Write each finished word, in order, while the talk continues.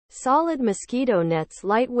Solid mosquito nets.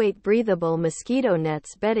 Lightweight breathable mosquito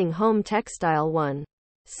nets. Bedding home textile. 1.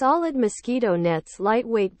 Solid mosquito nets.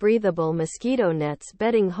 Lightweight breathable mosquito nets.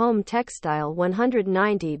 Bedding home textile.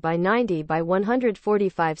 190 by 90 by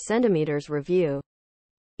 145 centimeters. Review.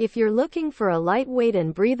 If you're looking for a lightweight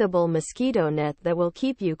and breathable mosquito net that will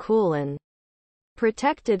keep you cool and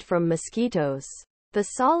protected from mosquitoes, the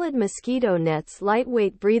solid mosquito nets.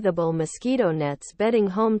 Lightweight breathable mosquito nets. Bedding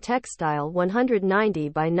home textile. 190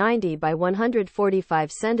 by 90 by 145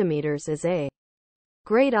 centimeters is a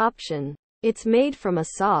great option. It's made from a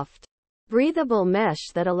soft, breathable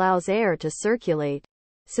mesh that allows air to circulate,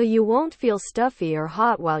 so you won't feel stuffy or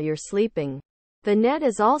hot while you're sleeping. The net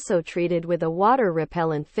is also treated with a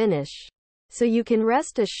water-repellent finish, so you can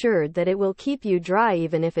rest assured that it will keep you dry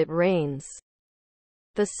even if it rains.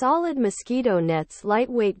 The solid mosquito nets.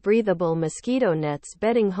 Lightweight breathable mosquito nets.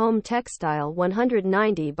 Bedding home textile.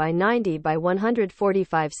 190 by 90 by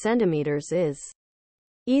 145 centimeters is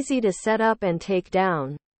easy to set up and take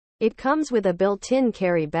down. It comes with a built-in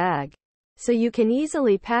carry bag, so you can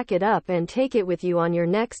easily pack it up and take it with you on your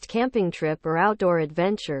next camping trip or outdoor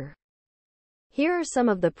adventure. Here are some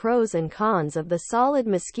of the pros and cons of the solid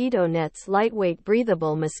mosquito nets. Lightweight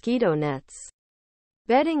breathable mosquito nets.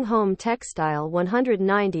 Bedding home textile.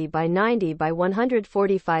 190 by 90 by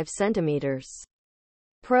 145 centimeters.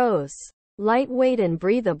 Pros: lightweight and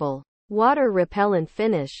breathable. Water-repellent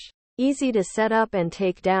finish. Easy to set up and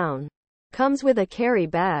take down. Comes with a carry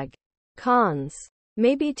bag. Cons: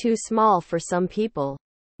 may be too small for some people.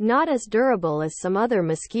 Not as durable as some other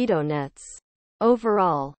mosquito nets.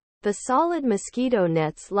 Overall, the solid mosquito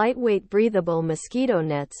nets. Lightweight breathable mosquito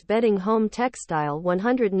nets. Bedding home textile.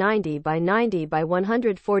 190 by 90 by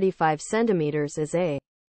 145 centimeters is a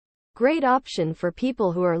great option for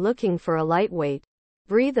people who are looking for a lightweight,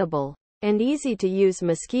 breathable, and easy to use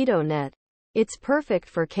mosquito net. It's perfect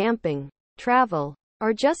for camping, travel,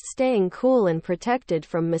 or just staying cool and protected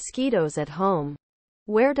from mosquitoes at home.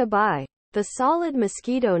 Where to buy? The solid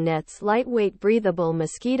mosquito nets. Lightweight breathable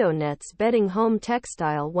mosquito nets. Bedding home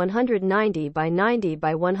textile. 190 by 90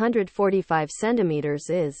 by 145 centimeters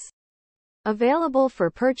is available for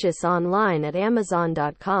purchase online at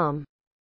Amazon.com.